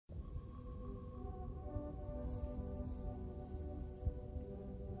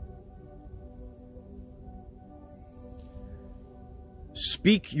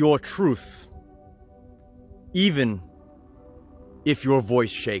Speak your truth, even if your voice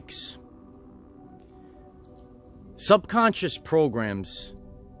shakes. Subconscious programs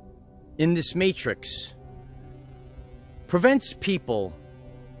in this matrix prevents people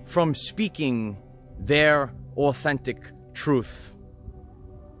from speaking their authentic truth.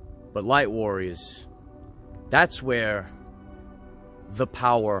 But light warriors, that's where the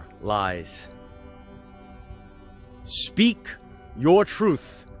power lies. Speak your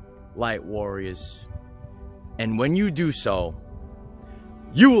truth, light warriors, and when you do so,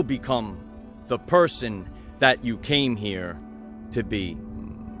 you will become the person that you came here to be.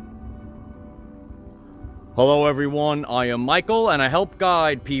 Hello everyone, I am Michael and I help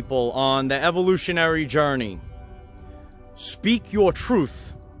guide people on the evolutionary journey. Speak your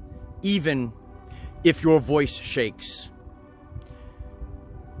truth, even if your voice shakes.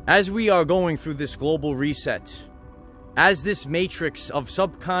 As we are going through this global reset, as this matrix of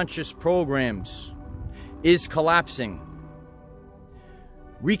subconscious programs is collapsing,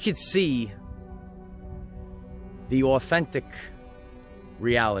 we could see the authentic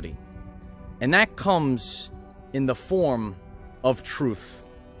reality. And that comes in the form of truth.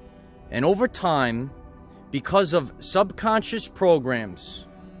 And over time, because of subconscious programs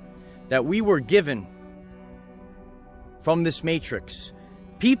that we were given from this matrix,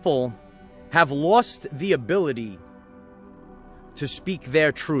 people have lost the ability to speak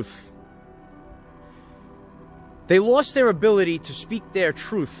their truth. They lost their ability to speak their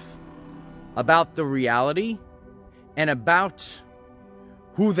truth about the reality and about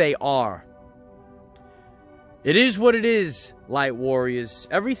who they are. It is what it is, light warriors.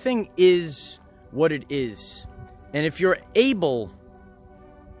 Everything is what it is. And if you're able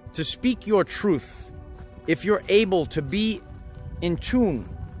to speak your truth, if you're able to be in tune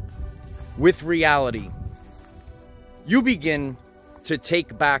with reality, you begin to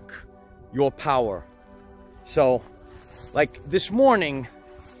take back your power. So, like this morning,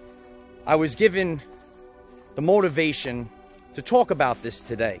 I was given the motivation to talk about this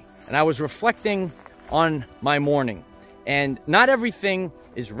today. And I was reflecting on my morning. And not everything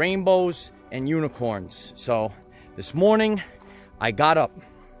is rainbows and unicorns. So, this morning, I got up.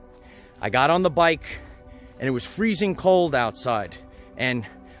 I got on the bike, and it was freezing cold outside. And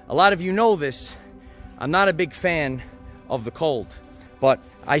a lot of you know this, I'm not a big fan of the cold. But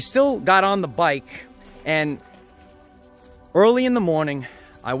I still got on the bike, and early in the morning,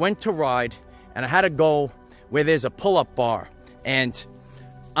 I went to ride, and I had to go where there's a pull-up bar. And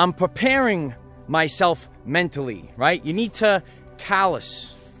I'm preparing myself mentally, right? You need to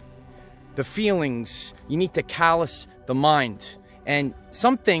callous the feelings. You need to callous the mind. And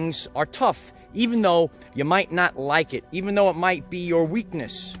some things are tough, even though you might not like it, even though it might be your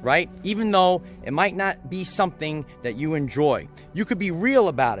weakness, right? Even though it might not be something that you enjoy. You could be real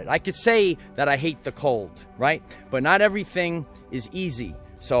about it. I could say that I hate the cold, right? But not everything is easy.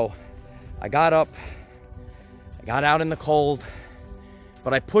 So I got up, I got out in the cold,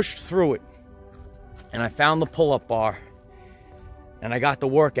 but I pushed through it. And I found the pull-up bar, and I got the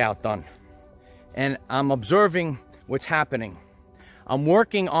workout done. And I'm observing what's happening. I'm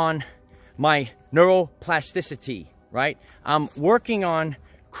working on my neuroplasticity, right? I'm working on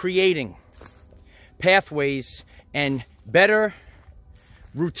creating pathways and better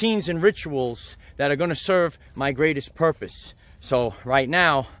routines and rituals that are going to serve my greatest purpose. So right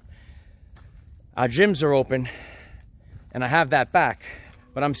now, our gyms are open, and I have that back.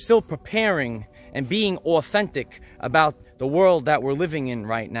 But I'm still preparing and being authentic about the world that we're living in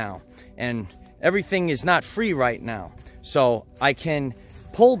right now. And everything is not free right now. So I can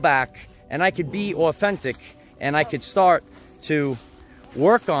pull back and I could be authentic, and I could start to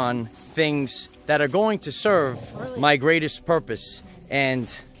work on things that are going to serve my greatest purpose. And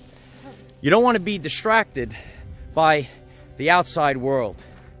you don't want to be distracted by the outside world,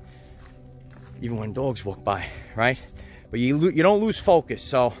 even when dogs walk by, right? But you don't lose focus.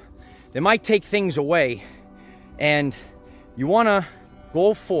 So they might take things away, and you want to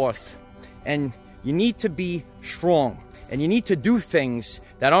go forth, and you need to be strong, and you need to do things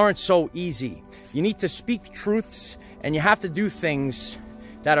that aren't so easy. You need to speak truths, and you have to do things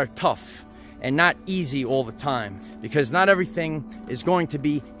that are tough and not easy all the time, because not everything is going to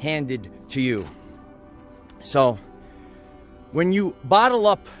be handed to you. So when you bottle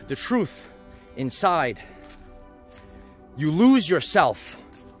up the truth inside, you lose yourself.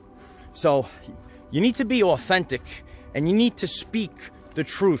 So you need to be authentic, and you need to speak the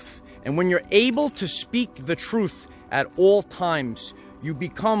truth. And when you're able to speak the truth at all times, you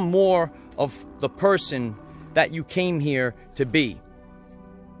become more of the person that you came here to be.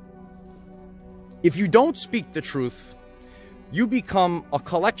 If you don't speak the truth, you become a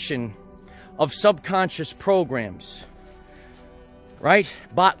collection of subconscious programs, right?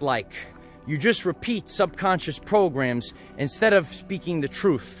 Bot-like. You just repeat subconscious programs instead of speaking the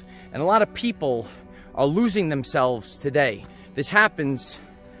truth. And a lot of people are losing themselves today. This happens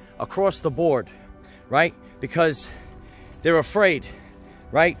across the board, right? Because they're afraid,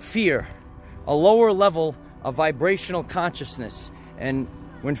 right? Fear, a lower level of vibrational consciousness. And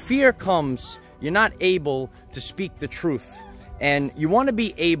when fear comes, you're not able to speak the truth. And you want to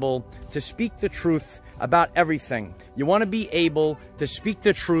be able to speak the truth about everything. You want to be able to speak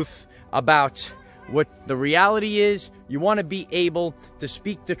the truth about what the reality is. You want to be able to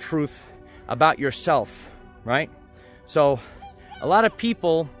speak the truth about yourself, right? So a lot of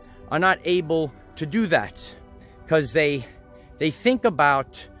people are not able to do that because they think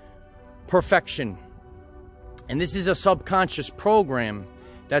about perfection. And this is a subconscious program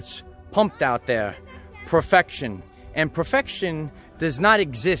that's pumped out there. Perfection. And perfection does not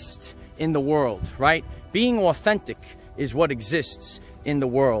exist in the world, right? Being authentic is what exists in the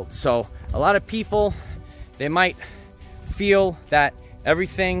world. So a lot of people, they might feel that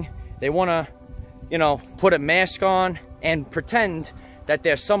everything, they want to, you know, put a mask on and pretend that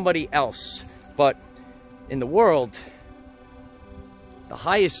they're somebody else. But in the world, the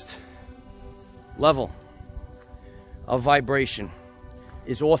highest level of vibration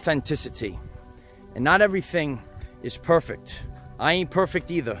is authenticity. And not everything is perfect. I ain't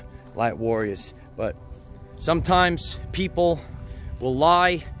perfect either, Light Warriors. But sometimes people will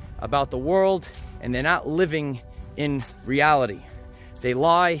lie about the world and they're not living in reality. They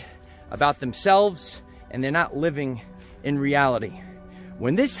lie about themselves and they're not living in reality.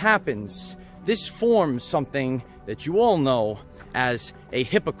 When this happens, this forms something that you all know as a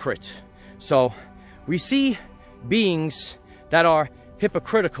hypocrite. So we see beings that are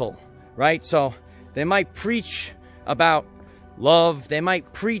hypocritical, right? So they might preach about love. They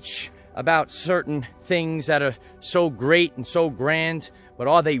might preach about certain things that are so great and so grand, but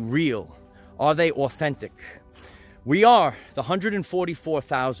are they real? Are they authentic? We are the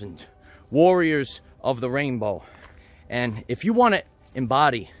 144,000 warriors of the rainbow. And if you want to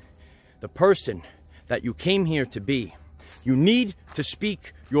embody the person that you came here to be, you need to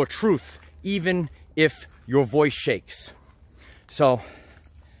speak your truth, even if your voice shakes. So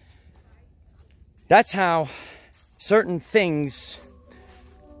that's how certain things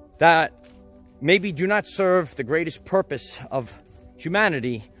that maybe do not serve the greatest purpose of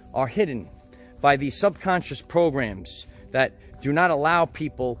humanity are hidden by these subconscious programs that do not allow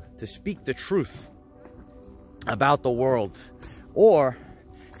people to speak the truth about the world. Or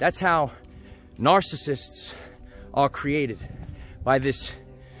that's how narcissists are created, by this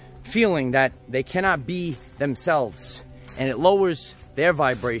feeling that they cannot be themselves, and it lowers their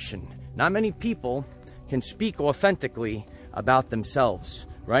vibration. Not many people can speak authentically about themselves,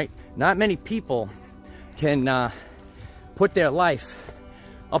 right? Not many people can put their life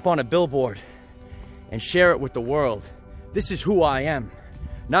up on a billboard and share it with the world. This is who I am.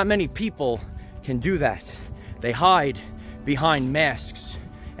 Not many people can do that. They hide behind masks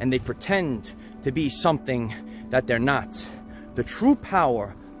and they pretend to be something that they're not. The true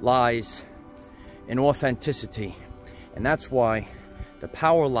power lies in authenticity. And that's why the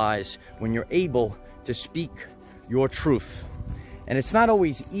power lies when you're able to speak your truth. And it's not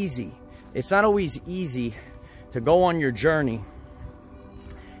always easy. It's not always easy to go on your journey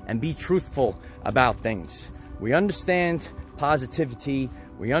and be truthful about things. We understand positivity.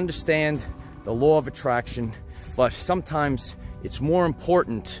 We understand the law of attraction. But sometimes it's more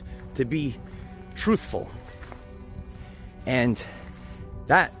important to be truthful. And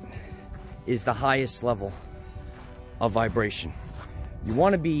that is the highest level of vibration. You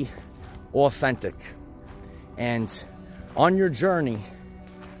want to be authentic. And on your journey,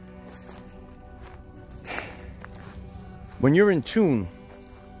 when you're in tune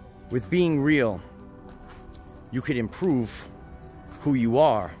with being real, you could improve who you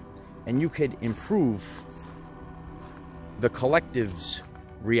are, and you could improve the collective's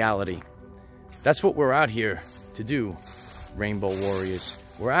reality. That's what we're out here to do, Rainbow Warriors.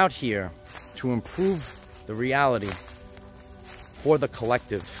 We're out here to improve the reality for the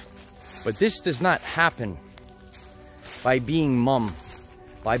collective. But this does not happen by being mum,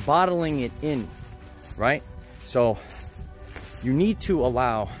 by bottling it in, right? So you need to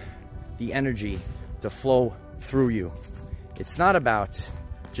allow the energy to flow through you. It's not about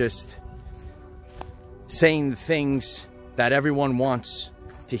just saying the things that everyone wants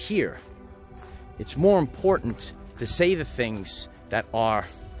to hear. It's more important to say the things that are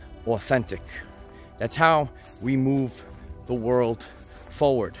authentic. That's how we move the world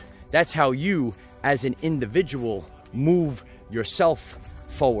forward. That's how you, as an individual, move yourself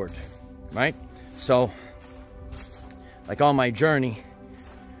forward, right? So, like on my journey,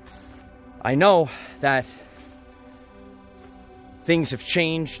 I know that things have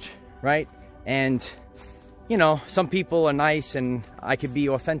changed, right? And, you know, some people are nice and I could be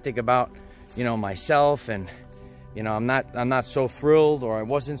authentic about, you know, myself, and, you know, I'm not so thrilled, or I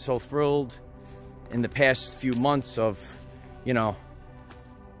wasn't so thrilled in the past few months of, you know,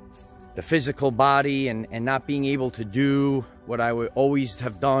 the physical body and not being able to do what I would always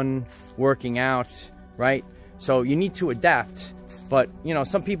have done, working out, right? So you need to adapt. But, you know,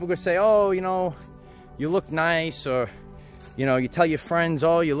 some people could say, oh, you know, you look nice, or, you know, you tell your friends,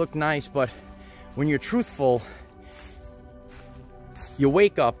 oh, you look nice. But when you're truthful, you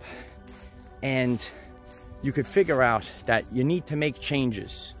wake up and you could figure out that you need to make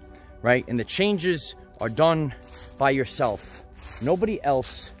changes, right? And the changes are done by yourself. Nobody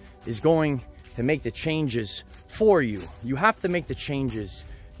else is going to make the changes for you. You have to make the changes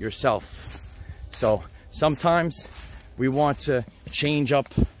yourself. So sometimes we want to change up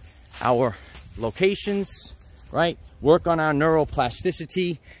our locations, right? Work on our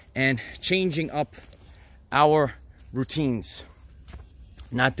neuroplasticity and changing up our routines.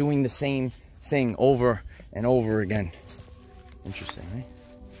 Not doing the same thing over and over again. Interesting, right?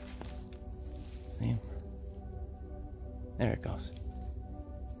 See? There it goes.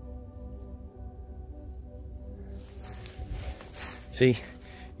 See,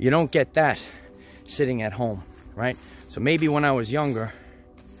 you don't get that sitting at home, right? So maybe when I was younger,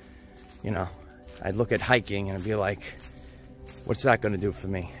 you know, I'd look at hiking and I'd be like, what's that going to do for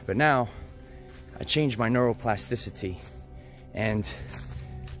me? But now I changed my neuroplasticity, and,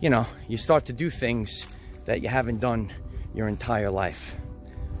 you know, you start to do things that you haven't done your entire life.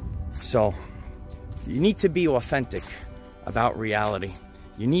 So you need to be authentic about reality.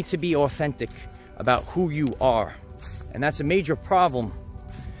 You need to be authentic about who you are. And that's a major problem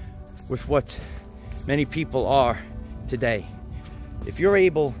with what many people are today. If you're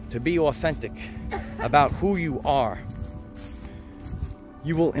able to be authentic about who you are,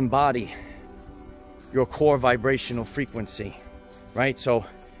 you will embody your core vibrational frequency, right? So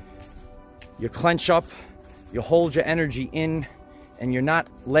you clench up, you hold your energy in, and you're not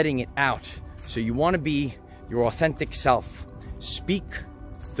letting it out. So you want to be your authentic self. Speak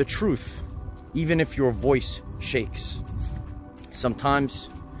the truth, even if your voice shakes. Sometimes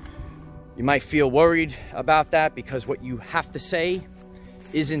you might feel worried about that because what you have to say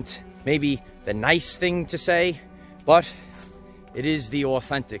isn't maybe the nice thing to say, but it is the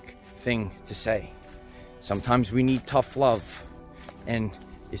authentic thing to say. Sometimes we need tough love, and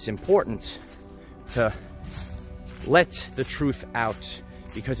it's important to let the truth out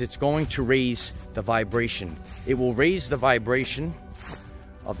because it's going to raise the vibration. It will raise the vibration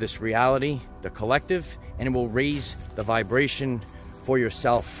of this reality, the collective, and it will raise the vibration for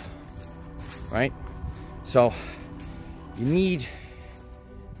yourself, right? So you need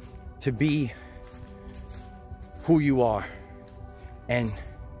to be who you are, and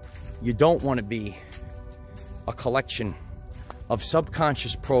you don't want to be a collection of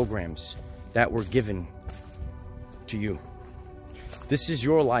subconscious programs that were given to you. This is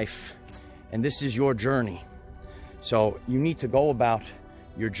your life and this is your journey. So you need to go about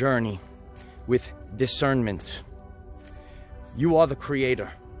your journey with discernment. You are the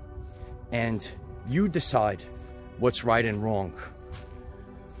creator, and you decide what's right and wrong.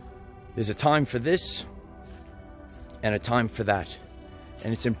 There's a time for this and a time for that.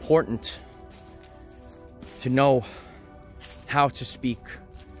 And it's important to know how to speak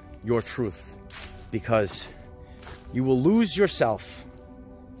your truth, because you will lose yourself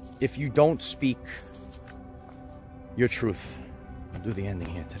if you don't speak your truth. I'll do the ending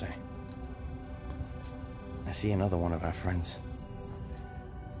here today. I see another one of our friends.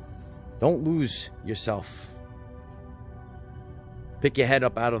 Don't lose yourself. Pick your head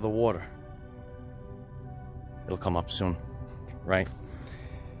up out of the water. It'll come up soon, right?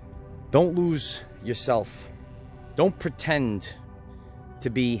 Don't lose yourself. Don't pretend to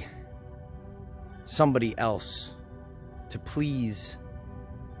be somebody else to please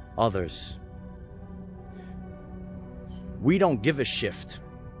others. We don't give a shift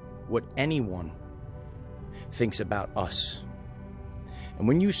what anyone thinks about us. And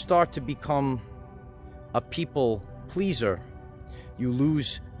when you start to become a people pleaser, you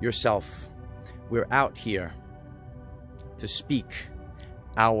lose yourself. We're out here to speak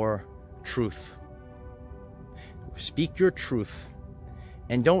our truth. Speak your truth,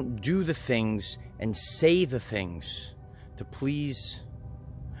 and don't do the things and say the things to please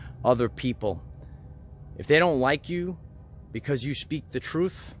other people. If they don't like you because you speak the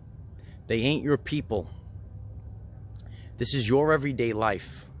truth, they ain't your people. This is your everyday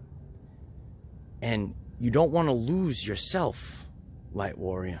life. And you don't want to lose yourself, Light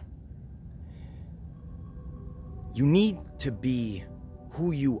Warrior. You need to be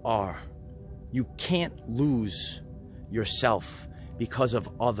who you are. You can't lose yourself because of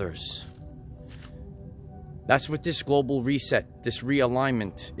others. That's what this global reset, this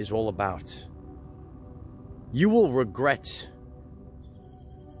realignment is all about. You will regret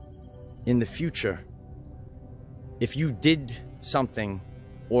in the future if you did something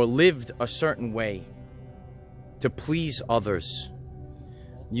or lived a certain way to please others.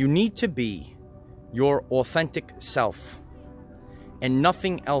 You need to be your authentic self, and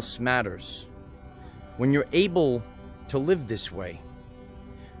nothing else matters. When you're able to live this way,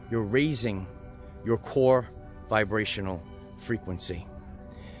 you're raising your core vibrational frequency.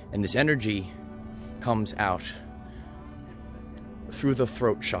 And this energy comes out through the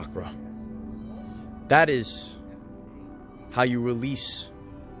throat chakra. That is how you release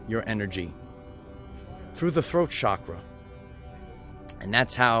your energy, through the throat chakra. And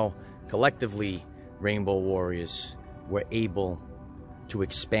that's how collectively Rainbow Warriors were able to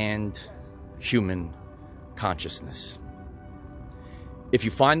expand human consciousness. If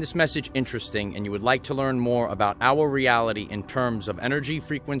you find this message interesting and you would like to learn more about our reality in terms of energy,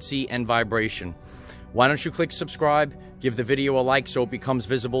 frequency, and vibration, why don't you click subscribe, give the video a like so it becomes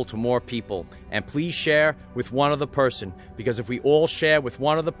visible to more people, and please share with one other person, because if we all share with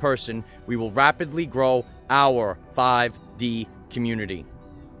one other person, we will rapidly grow our 5D community.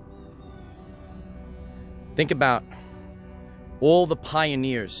 Think about all the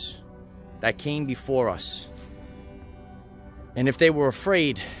pioneers that came before us. And if they were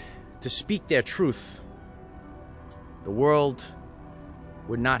afraid to speak their truth, the world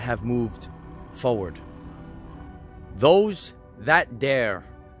would not have moved forward. Those that dare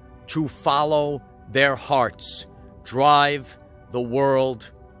to follow their hearts drive the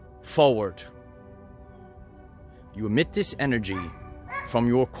world forward. You emit this energy from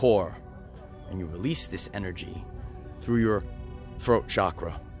your core, and you release this energy through your throat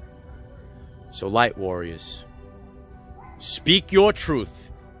chakra. So, Light Warriors, speak your truth,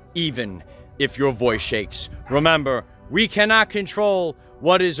 even if your voice shakes. Remember, we cannot control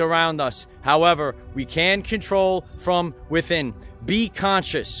what is around us. However, we can control from within. Be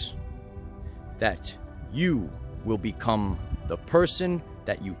conscious that you will become the person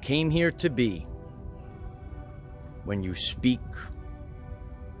that you came here to be when you speak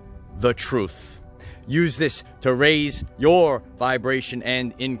the truth. Use this to raise your vibration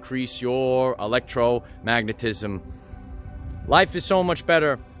and increase your electromagnetism. Life is so much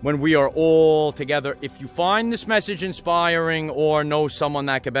better when we are all together. If you find this message inspiring or know someone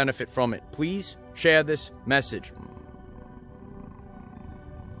that could benefit from it, please share this message.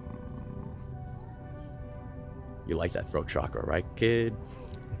 You like that throat chakra, right, kid?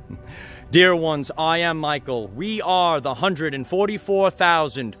 Dear ones, I am Michael. We are the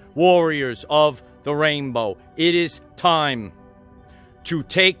 144,000 warriors of the rainbow. It is time to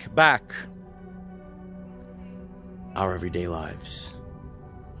take back our everyday lives.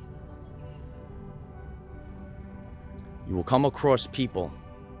 You will come across people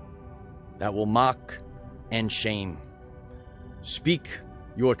that will mock and shame. Speak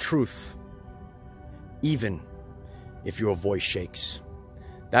your truth, even if your voice shakes.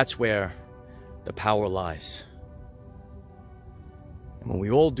 That's where the power lies. And when we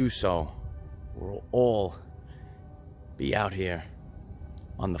all do so, we'll all be out here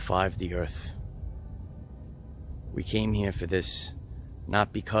on the 5D earth. We came here for this,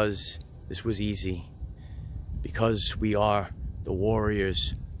 not because this was easy, because we are the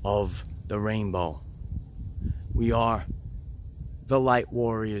warriors of the rainbow. We are the light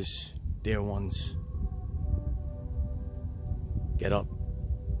warriors, dear ones. Get up.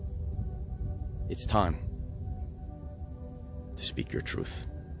 It's time to speak your truth.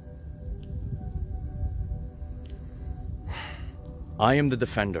 I am the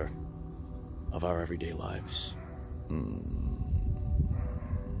defender of our everyday lives.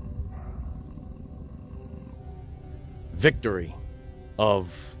 Victory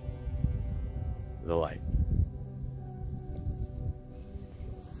of the light.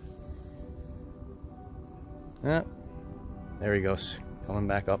 Yeah, there he goes, coming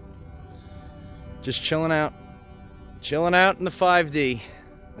back up. Just chilling out in the 5D.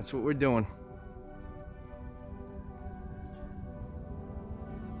 That's what we're doing.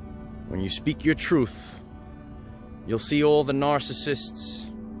 When you speak your truth, you'll see all the narcissists.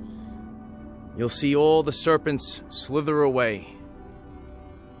 You'll see all the serpents slither away.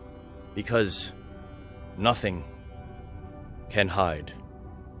 Because nothing can hide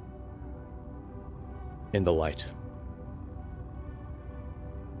in the light.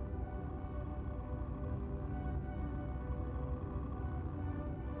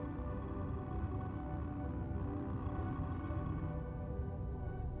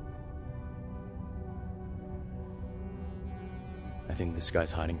 I think this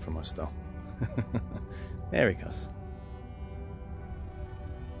guy's hiding from us, though. There he goes.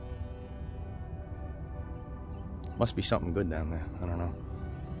 Must be something good down there. I don't know.